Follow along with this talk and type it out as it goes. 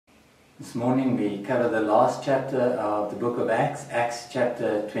This morning we cover the last chapter of the book of Acts, Acts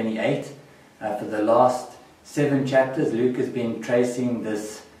chapter 28. For the last 7 chapters, Luke has been tracing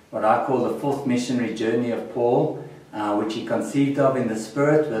this, what I call the fourth missionary journey of Paul, which he conceived of in the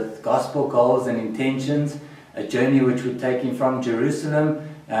Spirit with gospel goals and intentions, a journey which would take him from Jerusalem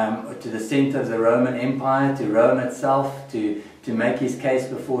to the center of the Roman Empire, to Rome itself, to make his case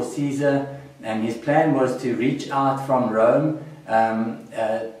before Caesar. And his plan was to reach out from Rome,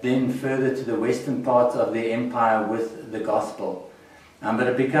 then further to the western parts of the empire with the gospel. But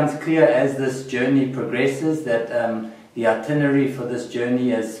it becomes clear as this journey progresses that the itinerary for this journey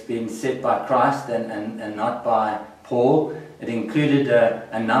has been set by Christ and not by Paul. It included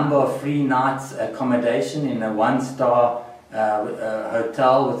a number of free nights accommodation in a 1-star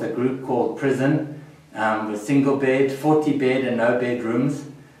hotel with a group called Prison, with single bed, 40 bed and no bedrooms.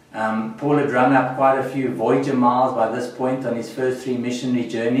 Paul had run up quite a few Voyager miles by this point on his first 3 missionary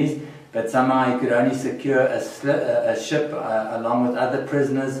journeys, but somehow he could only secure a ship along with other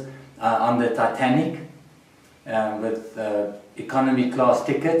prisoners on the Titanic with economy class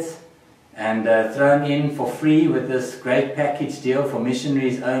tickets, and thrown in for free with this great package deal for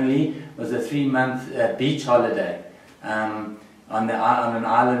missionaries only was a 3-month beach holiday on an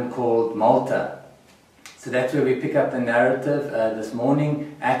island called Malta. So that's where we pick up the narrative this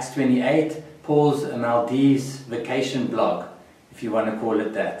morning, Acts 28, Paul's Maldives vacation blog, if you want to call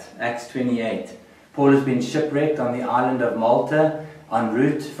it that. Acts 28. Paul has been shipwrecked on the island of Malta en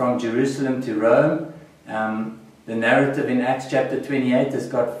route from Jerusalem to Rome. The narrative in Acts chapter 28 has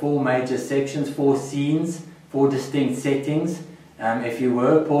got 4 major sections, 4 scenes, 4 distinct settings. If you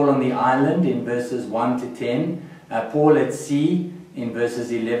were, Paul on the island in verses 1 to 10, Paul at sea in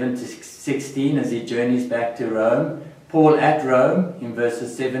verses 11 to 16 as he journeys back to Rome, Paul at Rome in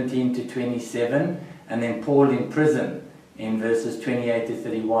verses 17 to 27, and then Paul in prison in verses 28 to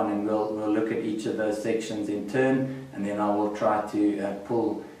 31, and we'll look at each of those sections in turn, and then I will try to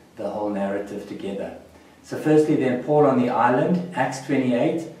pull the whole narrative together. So firstly then, Paul on the island, Acts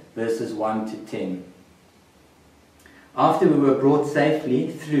 28 verses 1 to 10. After we were brought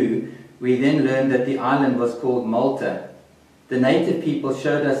safely through, we then learned that the island was called Malta. The native people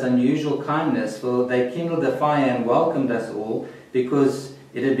showed us unusual kindness, for they kindled a fire and welcomed us all, because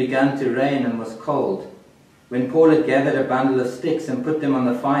it had begun to rain and was cold. When Paul had gathered a bundle of sticks and put them on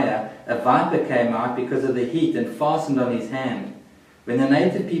the fire, a viper came out because of the heat and fastened on his hand. When the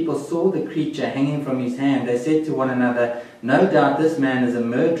native people saw the creature hanging from his hand, they said to one another, "No doubt this man is a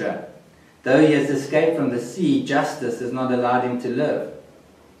murderer. Though he has escaped from the sea, justice has not allowed him to live."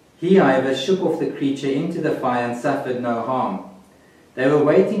 He, however, shook off the creature into the fire and suffered no harm. They were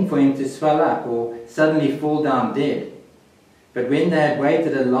waiting for him to swell up or suddenly fall down dead. But when they had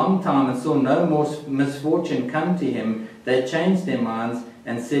waited a long time and saw no more misfortune come to him, they changed their minds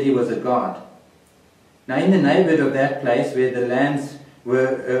and said he was a god. Now in the neighborhood of that place where the lands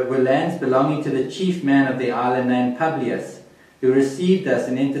were lands belonging to the chief man of the island named Publius, who received us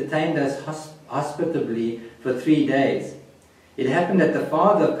and entertained us hospitably for 3 days. It happened that the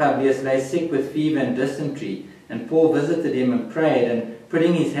father of Publius lay sick with fever and dysentery, and Paul visited him and prayed, and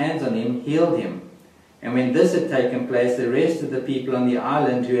putting his hands on him, healed him. And when this had taken place, the rest of the people on the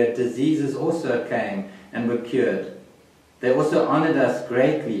island who had diseases also came and were cured. They also honored us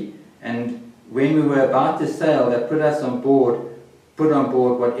greatly, and when we were about to sail, they put on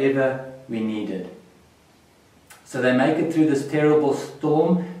board whatever we needed. So they make it through this terrible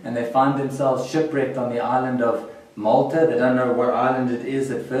storm, and they find themselves shipwrecked on the island of Malta. They don't know what island it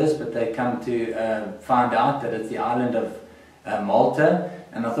is at first, but they come to find out that it's the island of Malta.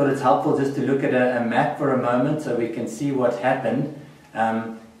 And I thought it's helpful just to look at a map for a moment so we can see what happened.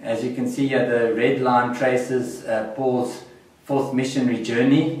 As you can see here, the red line traces Paul's 4th missionary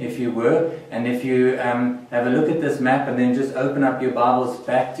journey, if you were. And if you have a look at this map and then just open up your Bibles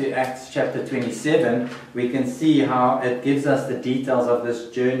back to Acts chapter 27, we can see how it gives us the details of this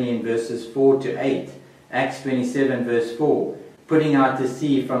journey in verses 4 to 8. Acts 27 verse 4, putting out to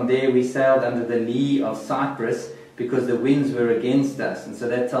sea, from there we sailed under the lee of Cyprus because the winds were against us. And so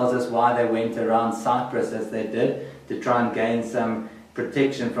that tells us why they went around Cyprus as they did, to try and gain some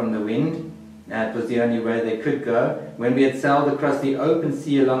protection from the wind. It was the only way they could go. When we had sailed across the open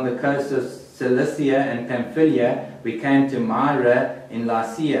sea along the coast of Cilicia and Pamphylia, we came to Myra in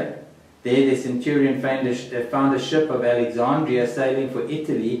Lycia. There the centurion found a ship of Alexandria sailing for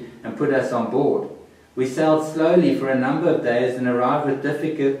Italy and put us on board. We sailed slowly for a number of days and arrived with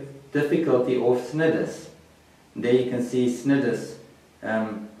difficulty off Cnidus. And there you can see Cnidus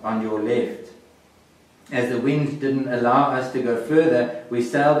on your left. As the wind didn't allow us to go further, we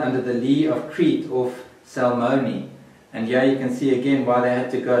sailed under the lee of Crete off Salmone. And here you can see again why they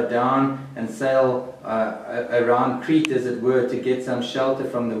had to go down and sail around Crete, as it were, to get some shelter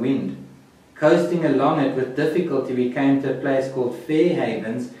from the wind. Coasting along it with difficulty, we came to a place called Fair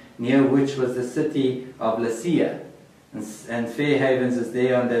Havens, near which was the city of Lasea. And Fair Havens is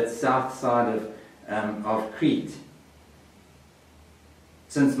there on that south side of Crete.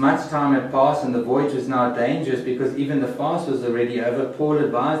 Since much time had passed and the voyage was now dangerous, because even the fast was already over, Paul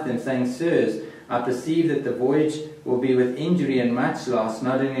advised them, saying, Sirs, I perceive that the voyage will be with injury and much loss,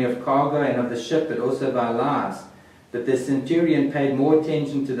 not only of cargo and of the ship, but also of our lives. But the centurion paid more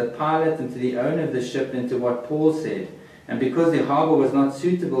attention to the pilot and to the owner of the ship than to what Paul said. And because the harbour was not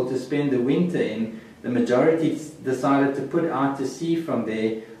suitable to spend the winter in, the majority decided to put out to sea from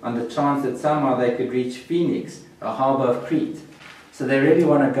there on the chance that somehow they could reach Phoenix, a harbour of Crete. So they really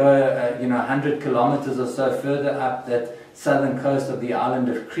want to go 100 kilometers or so further up that southern coast of the island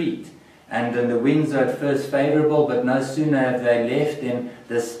of Crete. And then the winds are at first favorable, but no sooner have they left than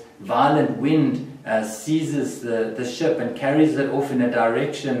this violent wind seizes the ship and carries it off in a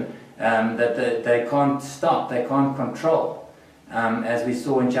direction that they can't stop, they can't control, as we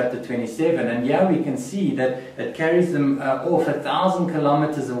saw in chapter 27. And here we can see that it carries them off 1,000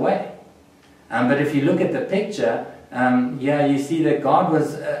 kilometers away. But if you look at the picture, you see that God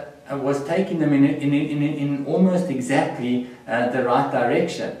was taking them in almost exactly the right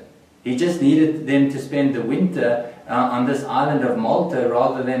direction. He just needed them to spend the winter on this island of Malta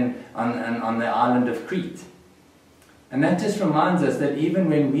rather than on the island of Crete. And that just reminds us that even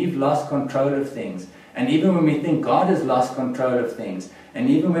when we've lost control of things, and even when we think God has lost control of things, and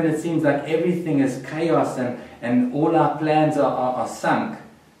even when it seems like everything is chaos and all our plans are sunk,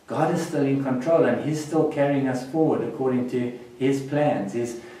 God is still in control and He's still carrying us forward according to His plans.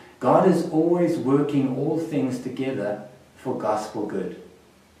 God is always working all things together for gospel good.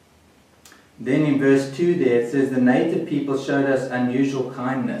 Then in verse 2 there it says, the native people showed us unusual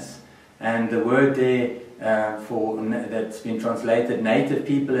kindness. And the word there that's been translated native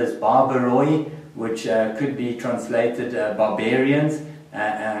people is barbaroi, which could be translated barbarians,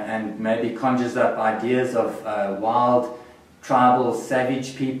 and maybe conjures up ideas of wild, tribal,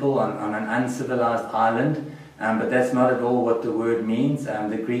 savage people on an uncivilized island. But that's not at all what the word means.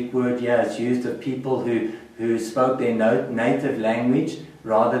 The Greek word here is used of people who spoke their native language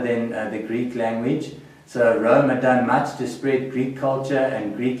rather than the Greek language. So Rome had done much to spread Greek culture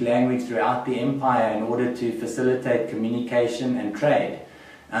and Greek language throughout the empire in order to facilitate communication and trade.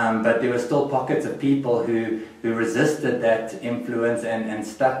 But there were still pockets of people who resisted that influence and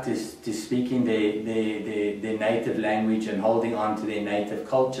stuck to speaking their native language and holding on to their native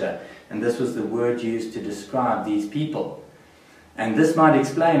culture. And this was the word used to describe these people. And this might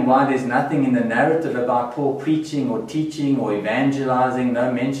explain why there's nothing in the narrative about Paul preaching or teaching or evangelizing,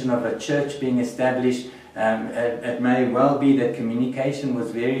 no mention of a church being established. It may well be that communication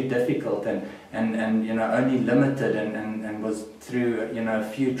was very difficult and only limited and was through a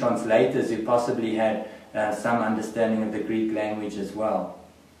few translators who possibly had some understanding of the Greek language as well.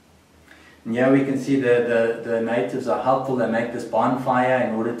 And here we can see the natives are helpful. They make this bonfire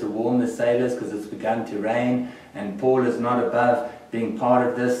in order to warm the sailors because it's begun to rain, and Paul is not above being part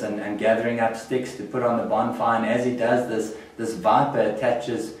of this and gathering up sticks to put on the bonfire. And as he does this viper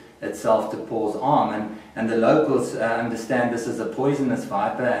attaches itself to Paul's arm, and the locals understand this is a poisonous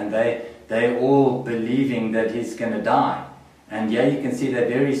viper, and they're all believing that he's going to die. And here you can see they're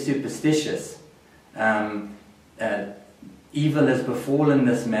very superstitious. Evil has befallen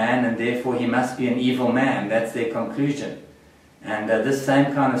this man, and therefore he must be an evil man. That's their conclusion. And this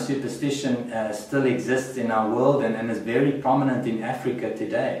same kind of superstition still exists in our world and is very prominent in Africa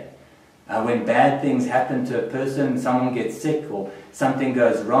today. When bad things happen to a person, someone gets sick or something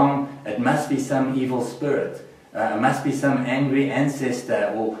goes wrong, it must be some evil spirit. It must be some angry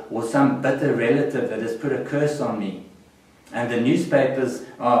ancestor or some bitter relative that has put a curse on me. And the newspapers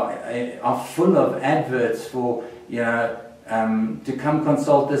are full of adverts for, to come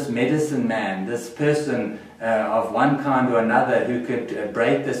consult this medicine man, this person of one kind or another who could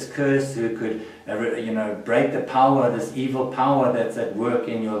break this curse, who could break the power, this evil power that's at work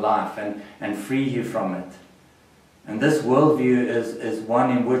in your life and free you from it. And this worldview is one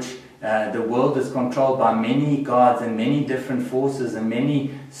in which the world is controlled by many gods and many different forces and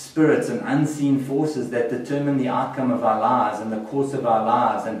many spirits and unseen forces that determine the outcome of our lives and the course of our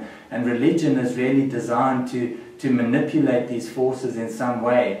lives. And religion is really designed to manipulate these forces in some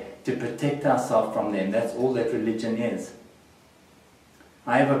way to protect ourselves from them. That's all that religion is.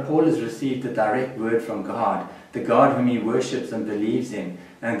 However, Paul has received a direct word from God, the God whom he worships and believes in,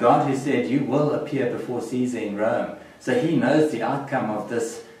 and God who said, you will appear before Caesar in Rome. So he knows the outcome of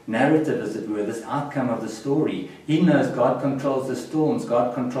this narrative, as it were, this outcome of the story. He knows God controls the storms,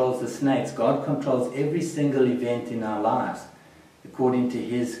 God controls the snakes, God controls every single event in our lives according to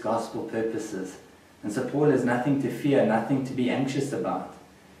His gospel purposes. And so Paul has nothing to fear, nothing to be anxious about.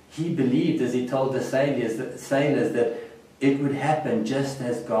 He believed, as he told the sailors, that it would happen just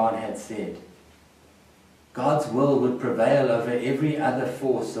as God had said. God's will would prevail over every other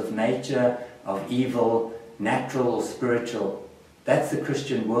force of nature, of evil, natural or spiritual. That's the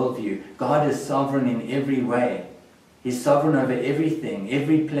Christian worldview. God is sovereign in every way. He's sovereign over everything,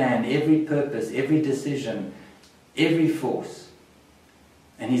 every plan, every purpose, every decision, every force.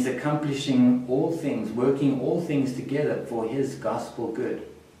 And He's accomplishing all things, working all things together for His gospel good.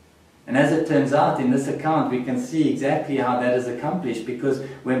 And as it turns out, in this account, we can see exactly how that is accomplished, because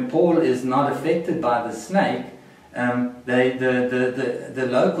when Paul is not affected by the snake, the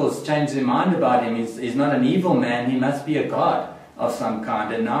locals change their mind about him. He's not an evil man, he must be a god of some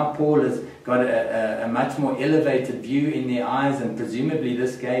kind. And now Paul has got a much more elevated view in their eyes, and presumably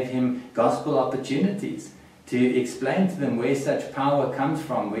this gave him gospel opportunities to explain to them where such power comes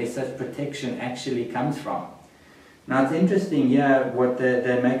from, where such protection actually comes from. Now it's interesting here, what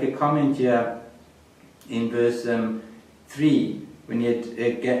they make a comment here in verse 3, when he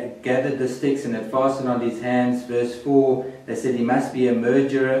had gathered the sticks and had fastened on his hands. Verse 4, they said he must be a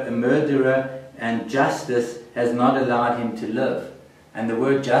murderer, and justice has not allowed him to live. And the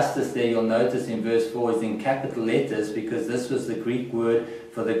word justice there, you'll notice in verse 4, is in capital letters, because this was the Greek word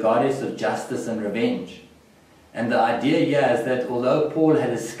for the goddess of justice and revenge. And the idea here is that although Paul had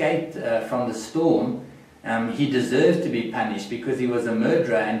escaped from the storm, he deserved to be punished because he was a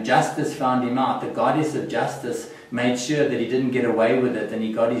murderer, and justice found him out. The goddess of justice made sure that he didn't get away with it, and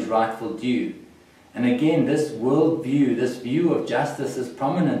he got his rightful due. And again, this worldview, this view of justice is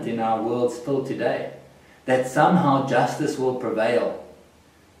prominent in our world still today, that somehow justice will prevail.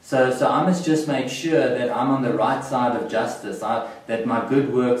 So I must just make sure that I'm on the right side of justice, that my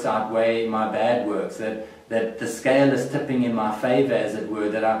good works outweigh my bad works, that the scale is tipping in my favor, as it were,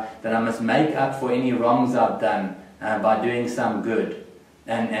 that I must make up for any wrongs I've done by doing some good,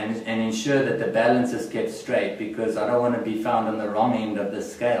 and ensure that the balance is kept straight, because I don't want to be found on the wrong end of the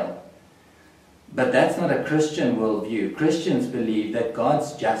scale. But that's not a Christian worldview. Christians believe that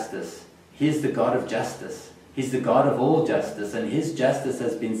God's justice, He's the God of justice. He's the God of all justice, and His justice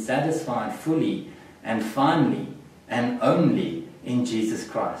has been satisfied fully and finally and only in Jesus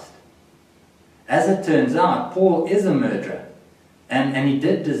Christ. As it turns out, Paul is a murderer, and he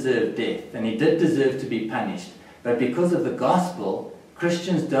did deserve death, and he did deserve to be punished. But because of the gospel,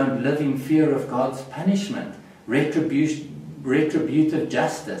 Christians don't live in fear of God's punishment, retributive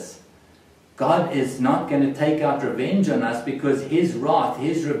justice. God is not going to take out revenge on us, because His wrath,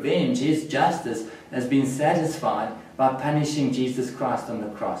 His revenge, His justice has been satisfied by punishing Jesus Christ on the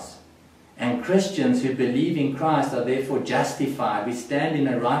cross. And Christians who believe in Christ are therefore justified. We stand in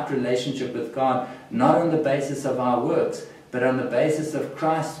a right relationship with God, not on the basis of our works, but on the basis of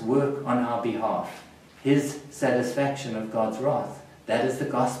Christ's work on our behalf. His satisfaction of God's wrath. That is the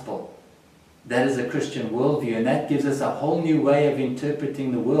gospel. That is a Christian worldview, and that gives us a whole new way of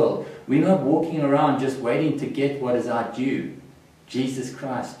interpreting the world. We're not walking around just waiting to get what is our due. Jesus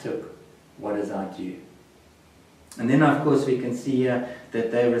Christ took what is our due. And then, of course, we can see here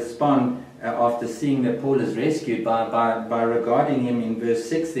that they respond after seeing that Paul is rescued by regarding him in verse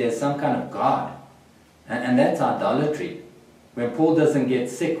 6 there as some kind of god. And that's idolatry. When Paul doesn't get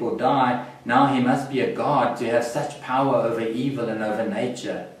sick or die, now he must be a god to have such power over evil and over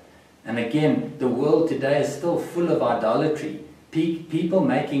nature. And again, the world today is still full of idolatry. People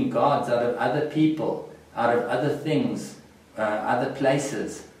making gods out of other people, out of other things, other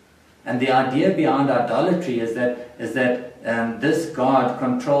places. And the idea behind idolatry is that this God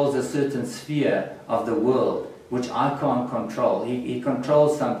controls a certain sphere of the world, which I can't control. He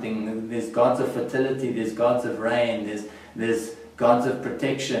controls something. There's gods of fertility, there's gods of rain, there's gods of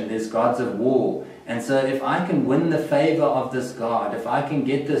protection, there's gods of war. And so if I can win the favor of this God, if I can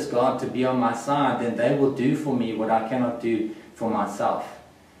get this God to be on my side, then they will do for me what I cannot do for myself.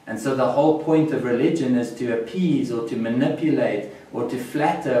 And so the whole point of religion is to appease or to manipulate or to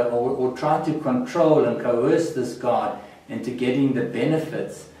flatter or try to control and coerce this God into getting the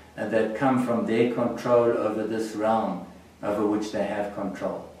benefits that come from their control over this realm over which they have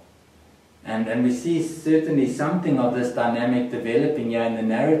control. And we see certainly something of this dynamic developing here in the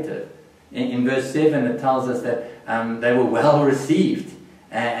narrative. In verse 7 it tells us that they were well received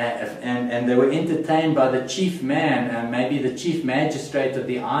and they were entertained by the chief man, maybe the chief magistrate of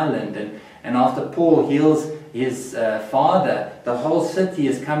the island. And after Paul heals his father, the whole city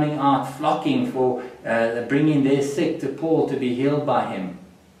is coming out flocking for bringing their sick to Paul to be healed by him.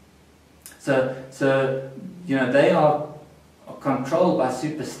 So they are controlled by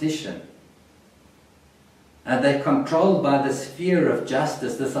superstition. They're controlled by this fear of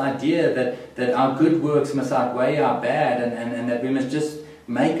justice, this idea that our good works must outweigh our bad, and that we must just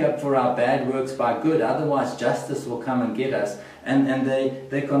make up for our bad works by good, otherwise justice will come and get us. And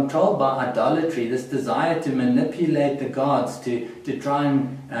they're controlled by idolatry, this desire to manipulate the gods, to try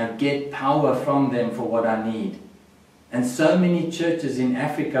and get power from them for what I need. And so many churches in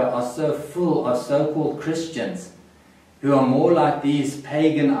Africa are so full of so-called Christians who are more like these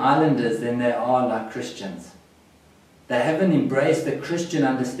pagan islanders than they are like Christians. They haven't embraced a Christian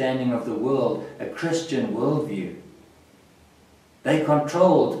understanding of the world, a Christian worldview. They're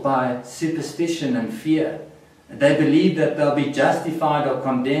controlled by superstition and fear. They believe that they'll be justified or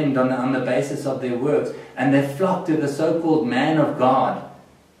condemned on the basis of their works, and they flock to the so-called man of God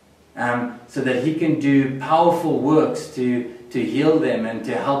so that he can do powerful works to heal them and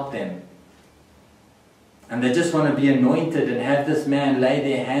to help them. And they just want to be anointed and have this man lay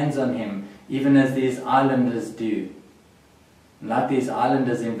their hands on him, even as these islanders do. And like these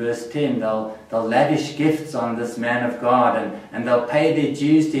islanders in verse 10, they'll lavish gifts on this man of God, and they'll pay their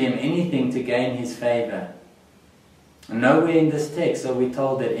dues to him, anything to gain his favor. And nowhere in this text are we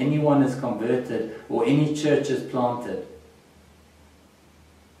told that anyone is converted or any church is planted.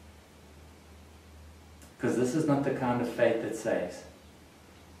 Because this is not the kind of faith that saves.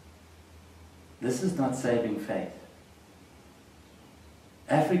 This is not saving faith.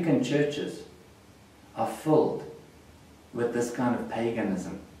 African churches are filled with this kind of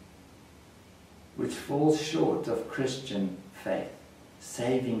paganism, which falls short of Christian faith,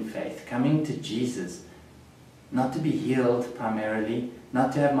 saving faith, coming to Jesus, not to be healed primarily,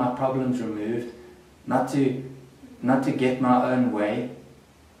 not to have my problems removed, not to get my own way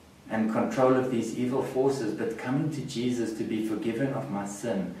and control of these evil forces, but coming to Jesus to be forgiven of my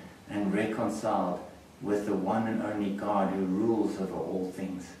sin and reconciled with the one and only God who rules over all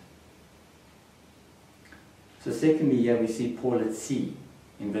things. So secondly, here we see Paul at sea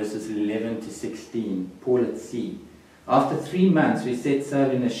in verses 11 to 16. Paul at sea. After 3 months we set sail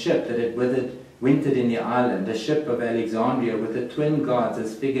in a ship that had wintered in the island, a ship of Alexandria with the twin gods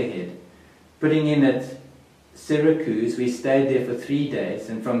as figurehead. Putting in at Syracuse, we stayed there for 3 days,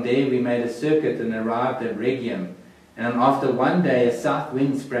 and from there we made a circuit and arrived at Rhegium. And after 1 day a south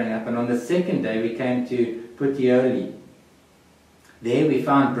wind sprang up, and on the 2nd day we came to Puteoli. There we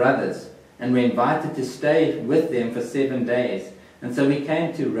found brothers, and were invited to stay with them for 7 days. And so we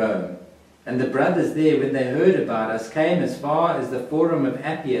came to Rome. And the brothers there, when they heard about us, came as far as the Forum of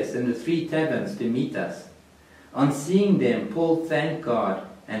Appius and the 3 taverns to meet us. On seeing them, Paul thanked God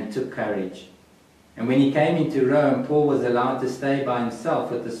and took courage. And when he came into Rome, Paul was allowed to stay by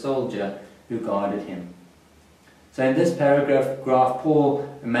himself with the soldier who guarded him. So in this paragraph, Paul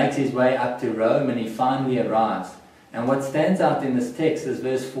makes his way up to Rome and he finally arrives. And what stands out in this text is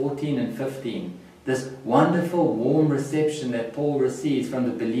verse 14 and 15. This wonderful, warm reception that Paul receives from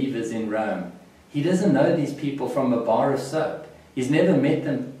the believers in Rome. He doesn't know these people from a bar of soap. He's never met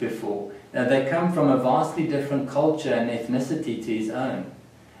them before. Now, they come from a vastly different culture and ethnicity to his own.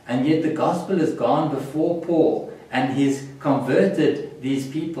 And yet the gospel has gone before Paul, and he's converted these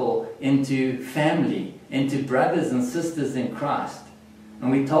people into family, into brothers and sisters in Christ. And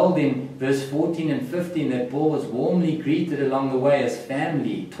we told in verse 14 and 15 that Paul was warmly greeted along the way as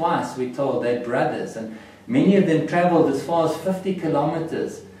family. Twice we told they're brothers. And many of them traveled as far as 50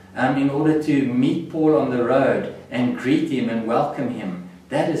 kilometers in order to meet Paul on the road and greet him and welcome him.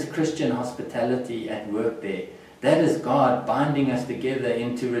 That is Christian hospitality at work there. That is God binding us together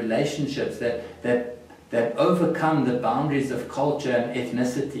into relationships that overcome the boundaries of culture and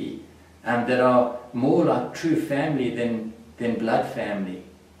ethnicity, that are more like true family than blood family.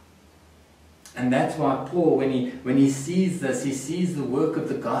 And that's why Paul, when he sees this, he sees the work of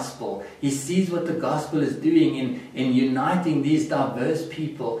the gospel. He sees what the gospel is doing in uniting these diverse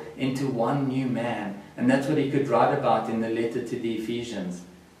people into one new man. And that's what he could write about in the letter to the Ephesians.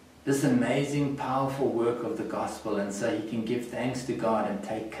 This amazing, powerful work of the gospel. And so he can give thanks to God and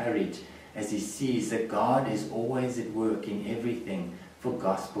take courage as he sees that God is always at work in everything for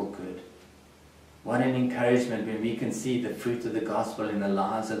gospel good. What an encouragement when we can see the fruit of the gospel in the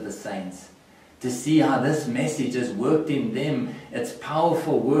lives of the saints. To see how this message has worked in them, its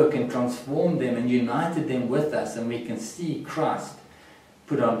powerful work, and transformed them and united them with us, and we can see Christ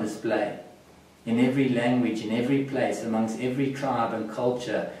put on display. In every language, in every place, amongst every tribe and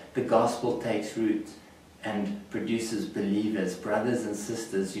culture, the gospel takes root and produces believers, brothers and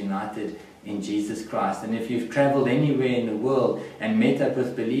sisters united in Jesus Christ. And if you've traveled anywhere in the world and met up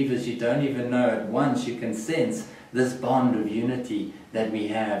with believers you don't even know, at once you can sense this bond of unity that we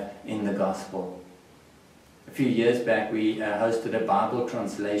have in the gospel. A few years back, we hosted a Bible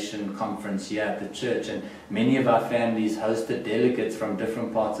translation conference here at the church, and many of our families hosted delegates from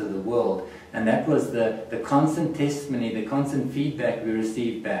different parts of the world. And that was the constant testimony, the constant feedback we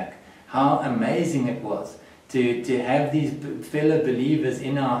received back. How amazing it was to have these fellow believers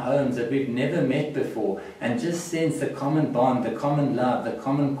in our homes that we've never met before, and just sense the common bond, the common love, the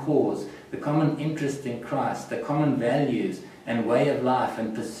common cause, the common interest in Christ, the common values and way of life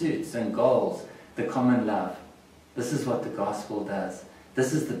and pursuits and goals, the common love. This is what the gospel does.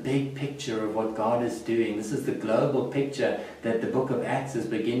 This is the big picture of what God is doing. This is the global picture that the book of Acts is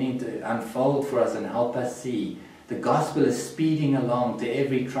beginning to unfold for us and help us see. The gospel is speeding along to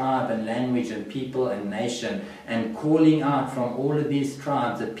every tribe and language and people and nation, and calling out from all of these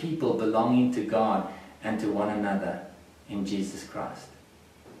tribes of people belonging to God and to one another in Jesus Christ.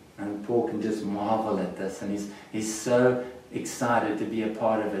 And Paul can just marvel at this, and he's so excited to be a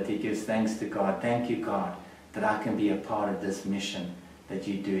part of it. He gives thanks to God. Thank you, God, that I can be a part of this mission that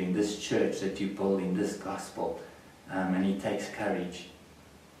you're doing, this church that you're building, this gospel. And he takes courage.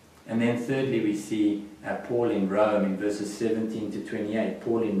 And then thirdly, we see Paul in Rome in verses 17 to 28.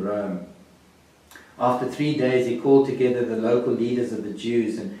 Paul in Rome. After 3 days he called together the local leaders of the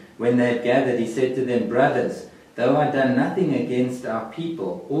Jews, and when they had gathered, he said to them, "Brothers, though I had done nothing against our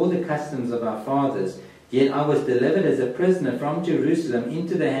people or the customs of our fathers, yet I was delivered as a prisoner from Jerusalem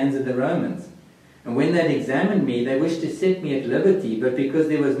into the hands of the Romans. And when they had examined me, they wished to set me at liberty, but because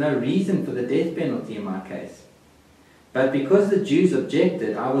there was no reason for the death penalty in my case. But because the Jews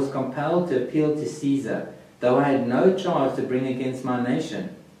objected, I was compelled to appeal to Caesar, though I had no charge to bring against my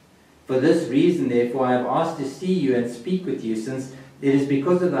nation. For this reason, therefore, I have asked to see you and speak with you, since it is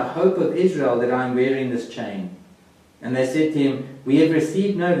because of the hope of Israel that I am wearing this chain." And they said to him, "We have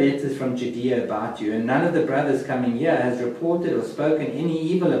received no letters from Judea about you, and none of the brothers coming here has reported or spoken any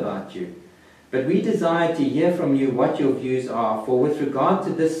evil about you. But we desire to hear from you what your views are, for with regard to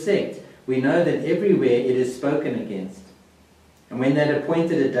this sect, we know that everywhere it is spoken against." And when they had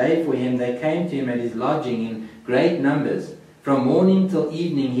appointed a day for him, they came to him at his lodging in great numbers. From morning till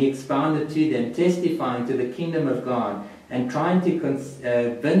evening he expounded to them, testifying to the kingdom of God, and trying to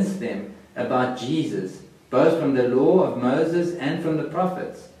convince them about Jesus, both from the law of Moses and from the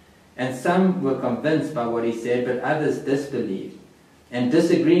prophets. And some were convinced by what he said, but others disbelieved. And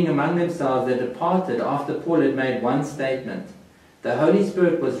disagreeing among themselves, they departed after Paul had made one statement: "The Holy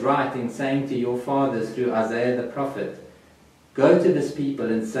Spirit was right in saying to your fathers through Isaiah the prophet, 'Go to this people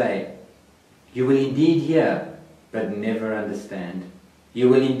and say, you will indeed hear, but never understand. You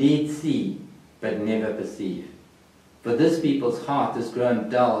will indeed see, but never perceive. For this people's heart has grown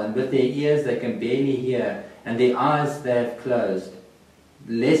dull, and with their ears they can barely hear, and their eyes they have closed,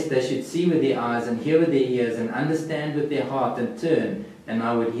 lest they should see with their eyes and hear with their ears and understand with their heart and turn, and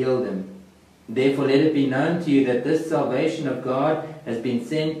I would heal them. Therefore let it be known to you that this salvation of God has been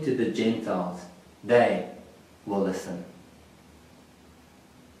sent to the Gentiles. They will listen.'"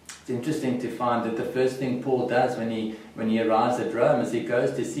 It's interesting to find that the first thing Paul does when he arrives at Rome is he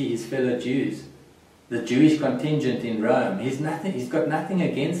goes to see his fellow Jews, the Jewish contingent in Rome. He's got nothing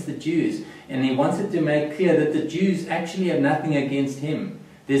against the Jews, and he wanted to make clear that the Jews actually have nothing against him.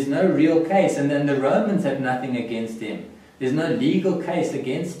 There's no real case, and then the Romans have nothing against him. There's no legal case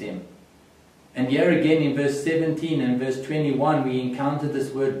against him. And here again in verse 17 and verse 21 we encounter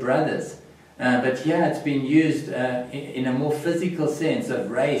this word brothers. But here it's been used in a more physical sense of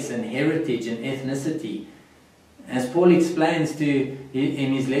race and heritage and ethnicity. As Paul explains in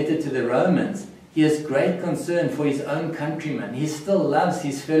his letter to the Romans, he has great concern for his own countrymen. He still loves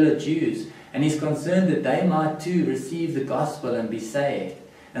his fellow Jews, and he's concerned that they might too receive the gospel and be saved.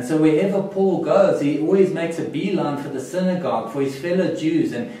 And so wherever Paul goes, he always makes a beeline for the synagogue, for his fellow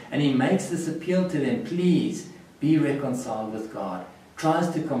Jews, and he makes this appeal to them: please be reconciled with God. Tries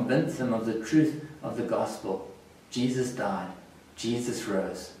to convince them of the truth of the gospel. Jesus died. Jesus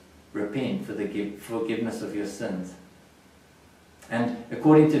rose. Repent for the forgiveness of your sins. And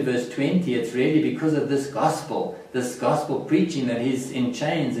according to verse 20, it's really because of this gospel preaching, that he's in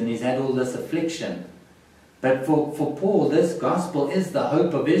chains and he's had all this affliction. But for Paul, this gospel is the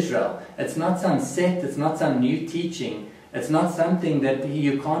hope of Israel. It's not some sect, it's not some new teaching. It's not something that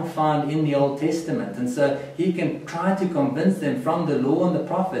you can't find in the Old Testament. And so he can try to convince them from the law and the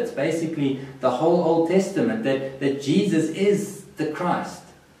prophets, basically the whole Old Testament, that Jesus is the Christ,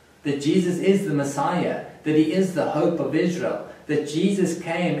 that Jesus is the Messiah, that he is the hope of Israel, that Jesus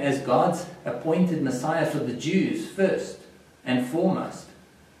came as God's appointed Messiah for the Jews first and foremost.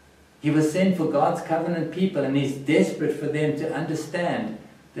 He was sent for God's covenant people, and he's desperate for them to understand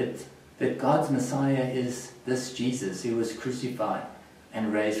that God's Messiah is this Jesus who was crucified,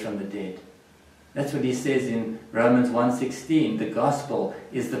 and raised from the dead. That's what he says in Romans 1:16. The gospel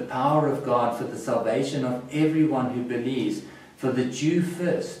is the power of God for the salvation of everyone who believes, for the Jew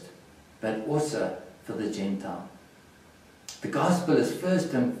first, but also for the Gentile. The gospel is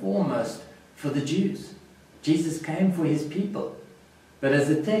first and foremost for the Jews. Jesus came for his people. But as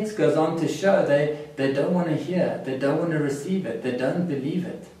the text goes on to show, they don't want to hear, they don't want to receive it, they don't believe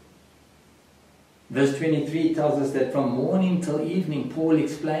it. Verse 23 tells us that from morning till evening, Paul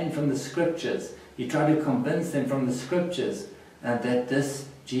explained from the scriptures. He tried to convince them from the scriptures that this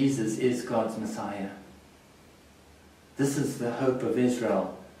Jesus is God's Messiah. This is the hope of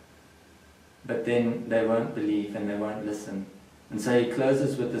Israel. But then they won't believe and they won't listen. And so he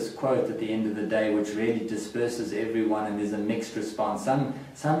closes with this quote at the end of the day, which really disperses everyone, and there's a mixed response. Some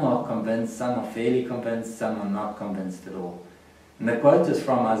are convinced, some are fairly convinced, some are not convinced at all. And the quote is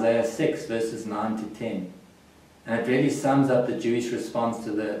from Isaiah 6, verses 9 to 10. And it really sums up the Jewish response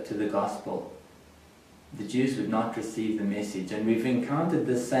to the gospel. The Jews would not receive the message. And we've encountered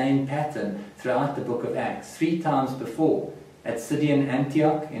the same pattern throughout the book of Acts. 3 times before. At Syrian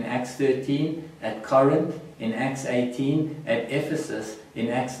Antioch in Acts 13, at Corinth in Acts 18, at Ephesus in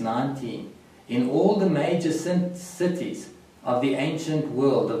Acts 19. In all the major cities of the ancient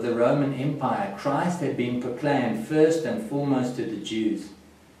world of the Roman Empire, Christ had been proclaimed first and foremost to the Jews,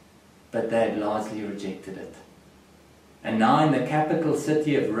 but they had largely rejected it. And now in the capital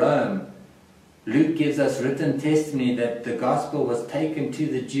city of Rome, Luke gives us written testimony that the gospel was taken to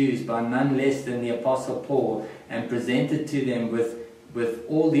the Jews by none less than the Apostle Paul and presented to them with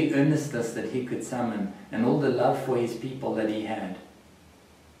all the earnestness that he could summon and all the love for his people that he had.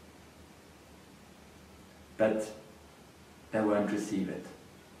 But they won't receive it.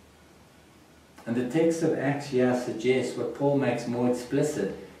 And the text of Acts here suggests what Paul makes more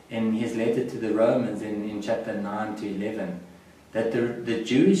explicit in his letter to the Romans in chapter 9 to 11. That the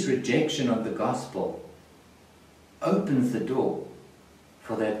Jewish rejection of the gospel opens the door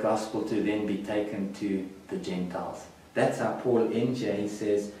for that gospel to then be taken to the Gentiles. That's how Paul ends here. He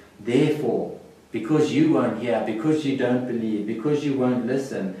says, therefore, because you won't hear, because you don't believe, because you won't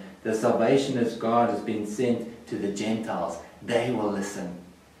listen, the salvation of God has been sent to the Gentiles. They will listen.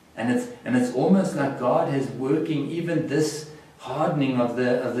 And it's almost like God is working even this hardening of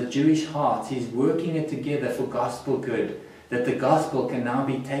the Jewish hearts. He's working it together for gospel good. That the gospel can now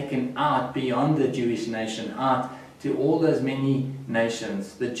be taken out beyond the Jewish nation, out to all those many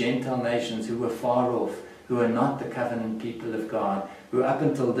nations, the Gentile nations who were far off, who are not the covenant people of God, who up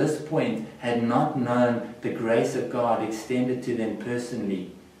until this point had not known the grace of God extended to them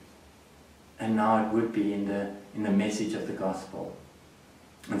personally. And now it would be in the message of the gospel.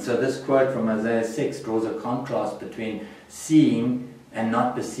 And so this quote from Isaiah 6 draws a contrast between seeing and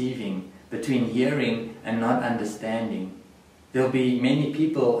not perceiving, between hearing and not understanding. There'll be many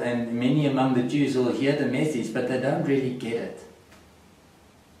people and many among the Jews who will hear the message, but they don't really get it.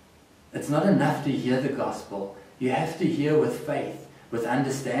 It's not enough to hear the gospel. You have to hear with faith, with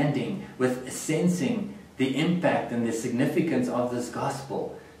understanding, with sensing the impact and the significance of this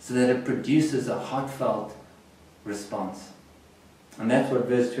gospel so that it produces a heartfelt response. And that's what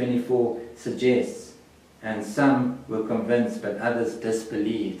verse 24 suggests. And some were convinced, but others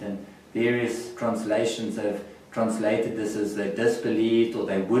disbelieved. And various translations have translated this as they disbelieved, or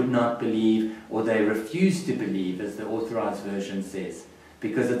they would not believe, or they refused to believe, as the Authorized Version says.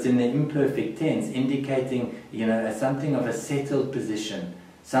 Because it's in the imperfect tense, indicating, something of a settled position,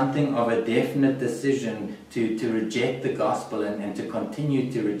 something of a definite decision to reject the gospel and to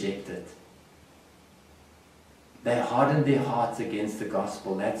continue to reject it. They hardened their hearts against the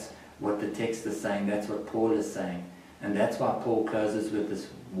gospel. That's what the text is saying. That's what Paul is saying. And that's why Paul closes with this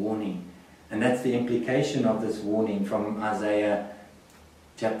warning. And that's the implication of this warning from Isaiah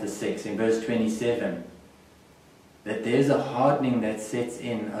chapter 6 in verse 27. That there's a hardening that sets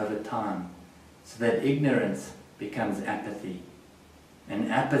in over time. So that ignorance becomes apathy.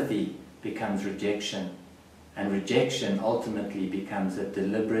 And apathy becomes rejection. And rejection ultimately becomes a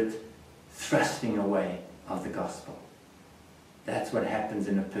deliberate thrusting away of the gospel. That's what happens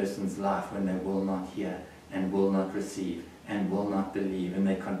in a person's life when they will not hear and will not receive and will not believe, and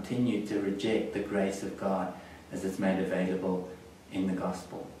they continue to reject the grace of God as it's made available in the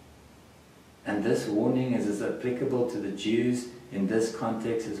gospel. And this warning is as applicable to the Jews in this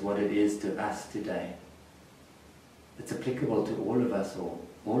context as what it is to us today. It's applicable to all of us,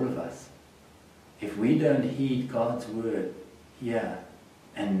 all of us. If we don't heed God's word here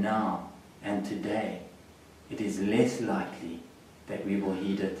and now and today, it is less likely that we will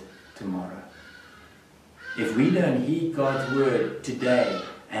heed it tomorrow. If we don't heed God's word today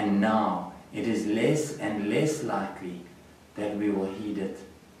and now, it is less and less likely that we will heed it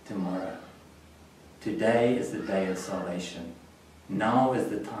tomorrow. Today is the day of salvation. Now is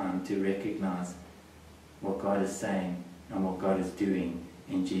the time to recognize what God is saying and what God is doing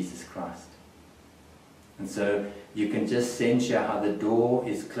in Jesus Christ. And so you can just sense here how the door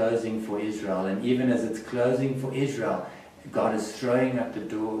is closing for Israel, and even as it's closing for Israel, God is throwing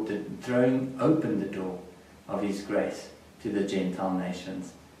open the door of His grace to the Gentile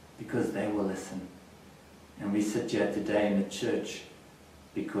nations, because they will listen. And we sit here today in the church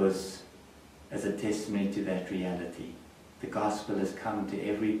because, as a testimony to that reality, the gospel has come to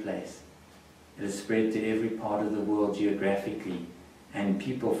every place. It has spread to every part of the world geographically, and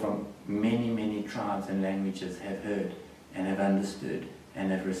people from many, many tribes and languages have heard and have understood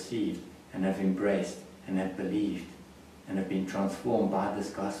and have received and have embraced and have believed and have been transformed by this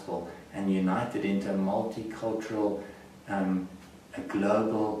gospel and united into a multicultural, a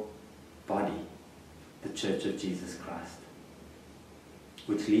global body, the Church of Jesus Christ.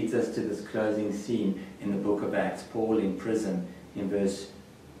 Which leads us to this closing scene in the book of Acts. Paul in prison in verse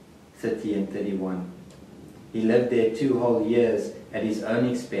 30 and 31. He lived there 2 whole years at his own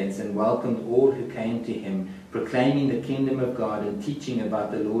expense and welcomed all who came to him, proclaiming the kingdom of God and teaching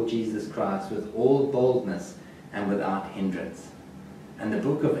about the Lord Jesus Christ with all boldness and without hindrance. And the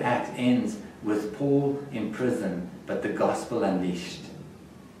book of Acts ends with Paul in prison, but the gospel unleashed.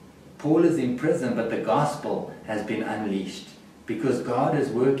 Paul is in prison, but the gospel has been unleashed, because God is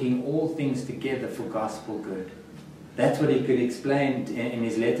working all things together for gospel good. That's what he could explain in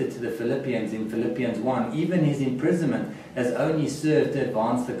his letter to the Philippians in Philippians 1. Even his imprisonment has only served to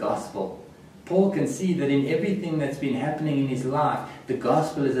advance the gospel. Paul can see that in everything that's been happening in his life, the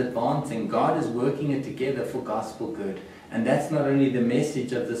gospel is advancing. God is working it together for gospel good. And that's not only the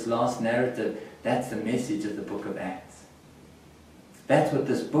message of this last narrative, that's the message of the book of Acts. That's what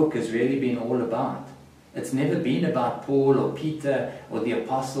this book has really been all about. It's never been about Paul or Peter or the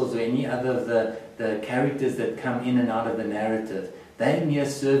apostles or any other of the characters that come in and out of the narrative. They're mere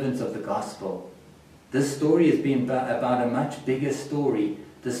servants of the gospel. This story has been about a much bigger story,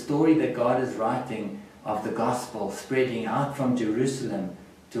 the story that God is writing of the gospel spreading out from Jerusalem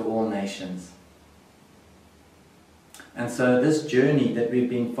to all nations. And so this journey that we've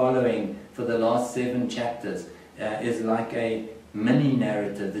been following for the last 7 chapters is like a mini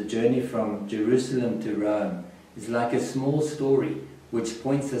narrative. The journey from Jerusalem to Rome is like a small story which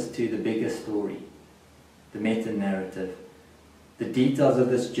points us to the bigger story, the meta-narrative. The details of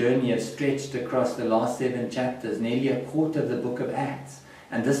this journey have stretched across the last 7 chapters, nearly a quarter of the book of Acts.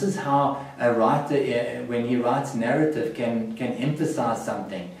 And this is how a writer, when he writes narrative, can emphasize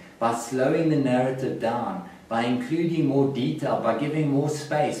something by slowing the narrative down, by including more detail, by giving more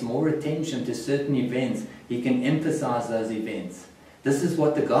space, more attention to certain events. He can emphasize those events. This is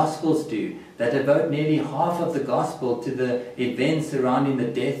what the Gospels do. They devote nearly half of the Gospel to the events surrounding the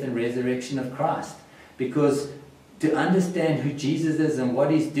death and resurrection of Christ. Because to understand who Jesus is and what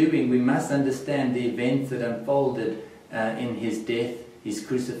He's doing, we must understand the events that unfolded in His death, His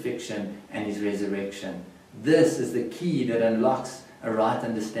crucifixion, and His resurrection. This is the key that unlocks a right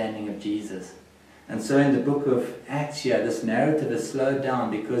understanding of Jesus. And so in the book of Acts here, this narrative is slowed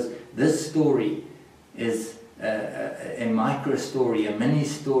down because this story is a micro story, a mini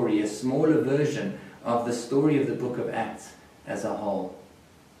story, a smaller version of the story of the book of Acts as a whole.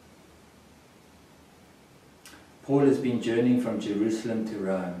 Paul has been journeying from Jerusalem to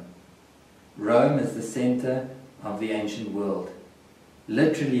Rome. Rome is the center of the ancient world.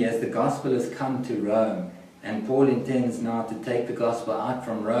 Literally, as the gospel has come to Rome, and Paul intends now to take the gospel out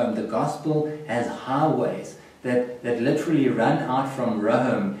from Rome, the gospel has highways that literally run out from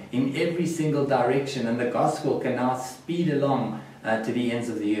Rome in every single direction, and the gospel can now speed along to the ends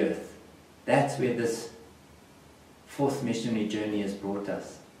of the earth. That's where this 4th missionary journey has brought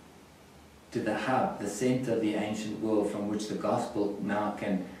us. To the hub, the center of the ancient world, from which the gospel now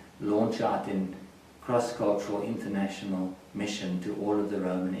can launch out in cross-cultural international mission to all of the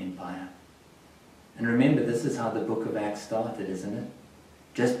Roman Empire. And remember, this is how the book of Acts started, isn't it?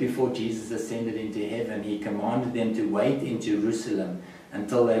 Just before Jesus ascended into heaven, He commanded them to wait in Jerusalem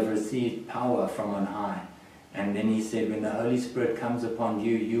until they've received power from on high. And then He said, when the Holy Spirit comes upon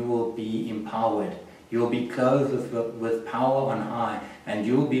you, you will be empowered. You will be clothed with power on high, and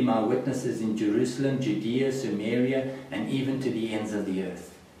you will be my witnesses in Jerusalem, Judea, Samaria, and even to the ends of the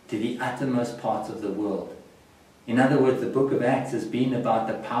earth, to the uttermost parts of the world. In other words, the book of Acts has been about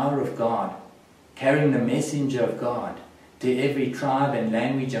the power of God, carrying the messenger of God to every tribe and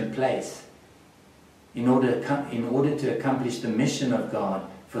language and place in order to accomplish the mission of God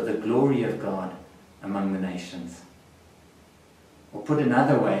for the glory of God among the nations. Or put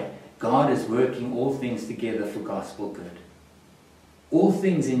another way, God is working all things together for gospel good. all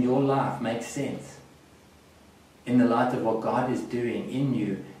things in your life make sense in the light of what God is doing in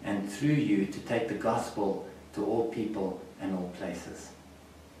you and through you to take the gospel to all people and all places.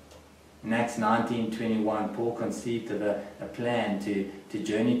 In Acts 19:21, Paul conceived of a plan to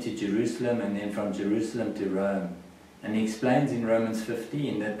journey to Jerusalem and then from Jerusalem to Rome. And he explains in Romans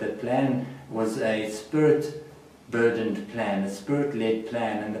 15 that the plan was a spirit-burdened plan, a spirit-led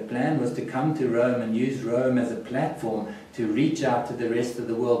plan. And the plan was to come to Rome and use Rome as a platform to reach out to the rest of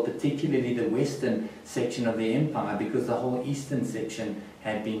the world, particularly the western section of the empire, because the whole eastern section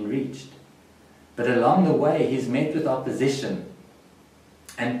had been reached. But along the way, he's met with opposition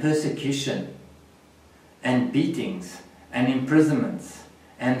and persecution and beatings and imprisonments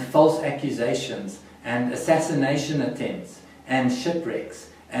and false accusations and assassination attempts and shipwrecks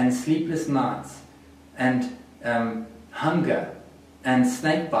and sleepless nights and hunger and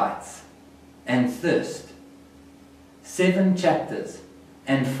snake bites and thirst. 7 chapters,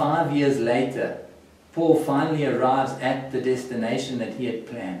 and 5 years later, Paul finally arrives at the destination that he had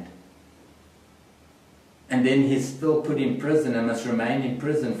planned. And then he's still put in prison and must remain in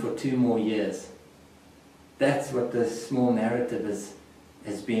prison for 2 more years. That's what this small narrative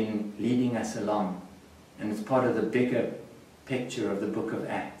has been leading us along. And it's part of the bigger picture of the book of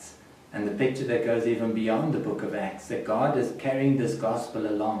Acts. And the picture that goes even beyond the book of Acts, that God is carrying this gospel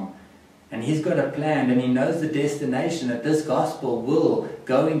along. And he's got a plan, and he knows the destination, that this gospel will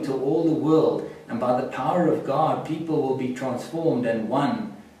go into all the world. And by the power of God, people will be transformed and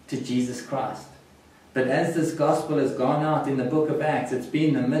won to Jesus Christ. But as this gospel has gone out in the book of Acts, it's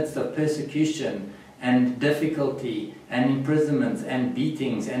been in the midst of persecution and difficulty and imprisonments and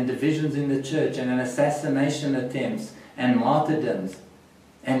beatings and divisions in the church and assassination attempts and martyrdoms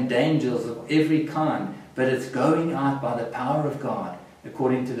and dangers of every kind. But it's going out by the power of God,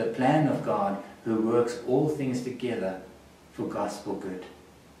 according to the plan of God, who works all things together for gospel good.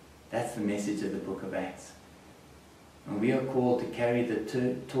 That's the message of the book of Acts. And we are called to carry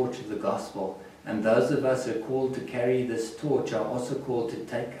the torch of the gospel. And those of us who are called to carry this torch are also called to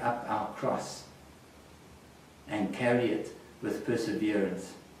take up our cross and carry it with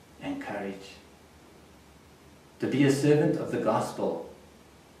perseverance and courage. To be a servant of the gospel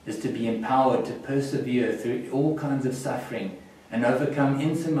is to be empowered to persevere through all kinds of suffering and overcome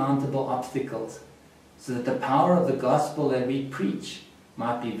insurmountable obstacles, so that the power of the gospel that we preach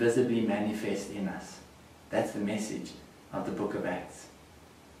might be visibly manifest in us. That's the message of the book of Acts.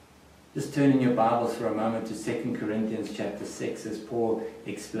 Just turn in your Bibles for a moment to 2 Corinthians chapter 6 as Paul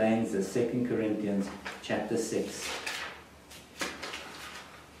explains this. 2 Corinthians chapter 6.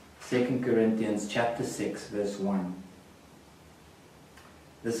 2 Corinthians chapter 6 verse 1.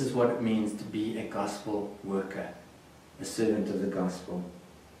 This is what it means to be a gospel worker, a servant of the gospel.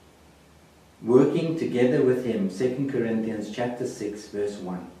 Working together with him, 2 Corinthians chapter 6 verse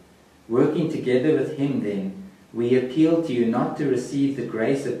 1. Working together with him then, we appeal to you not to receive the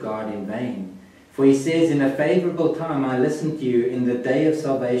grace of God in vain. For he says, in a favorable time I listened to you, in the day of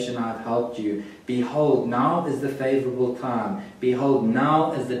salvation I have helped you. Behold, now is the favorable time. Behold,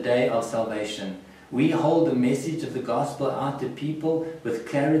 now is the day of salvation. We hold the message of the gospel out to people with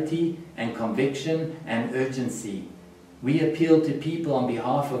clarity and conviction and urgency. We appeal to people on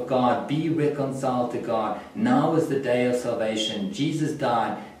behalf of God, be reconciled to God. Now is the day of salvation. Jesus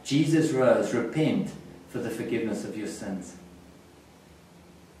died, Jesus rose, repent for the forgiveness of your sins.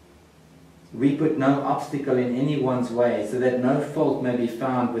 We put no obstacle in anyone's way, so that no fault may be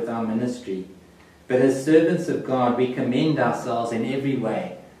found with our ministry. But as servants of God, we commend ourselves in every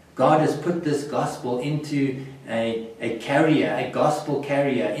way. God has put this gospel into a carrier, a gospel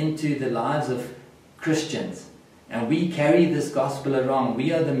carrier, into the lives of Christians. And we carry this gospel along.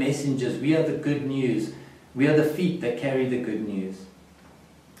 We are the messengers. We are the good news. We are the feet that carry the good news.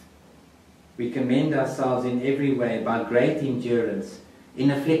 We commend ourselves in every way by great endurance,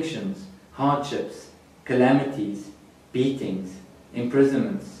 in afflictions, hardships, calamities, beatings,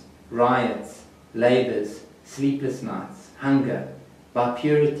 imprisonments, riots, labors, sleepless nights, hunger, by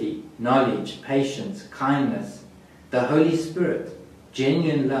purity, knowledge, patience, kindness, the Holy Spirit,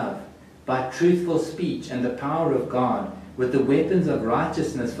 genuine love, by truthful speech and the power of God, with the weapons of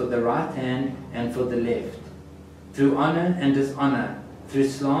righteousness for the right hand and for the left, through honor and dishonor, through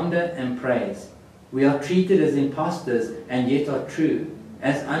slander and praise. We are treated as impostors and yet are true,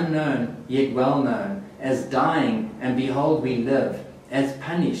 as unknown yet well known, as dying and behold we live, as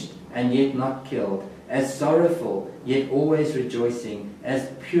punished and yet not killed, as sorrowful yet always rejoicing, as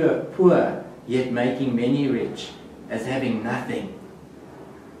poor yet making many rich, as having nothing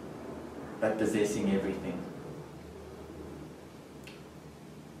but possessing everything.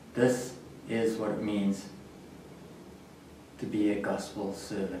 This is what it means to be a gospel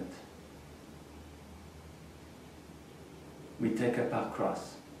servant. We take up our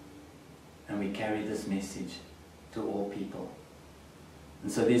cross and we carry this message to all people.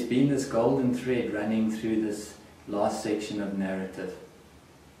 And so there's been this golden thread running through this last section of narrative.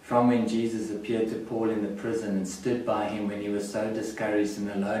 From when Jesus appeared to Paul in the prison and stood by him when he was so discouraged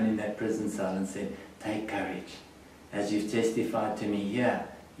and alone in that prison cell and said, "Take courage. As you've testified to me here,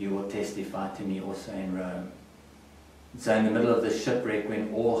 you will testify to me also in Rome." So in the middle of the shipwreck,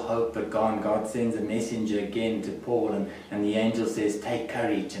 when all hope had gone, God sends a messenger again to Paul, and the angel says, "Take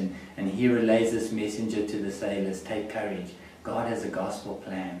courage," and he relays this messenger to the sailors, "Take courage." God has a gospel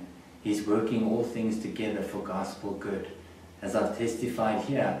plan. He's working all things together for gospel good. As I've testified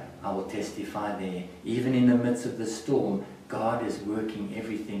here, I will testify there. Even in the midst of the storm, God is working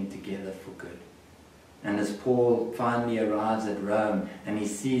everything together for good. And as Paul finally arrives at Rome and he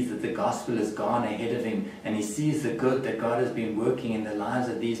sees that the gospel has gone ahead of him, and he sees the good that God has been working in the lives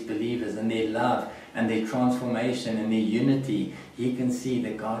of these believers and their love and their transformation and their unity, he can see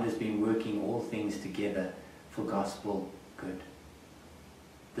that God has been working all things together for gospel good.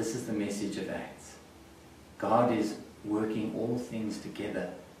 This is the message of Acts. God is working all things together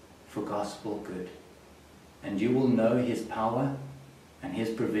for gospel good. And you will know his power and his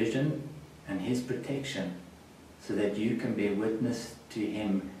provision and his protection, so that you can bear witness to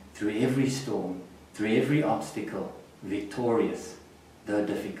him through every storm, through every obstacle, victorious, though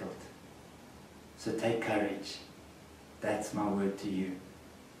difficult. So take courage. That's my word to you.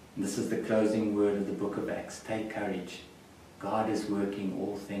 And this is the closing word of the book of Acts. Take courage. God is working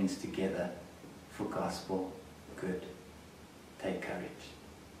all things together for gospel good. Take courage.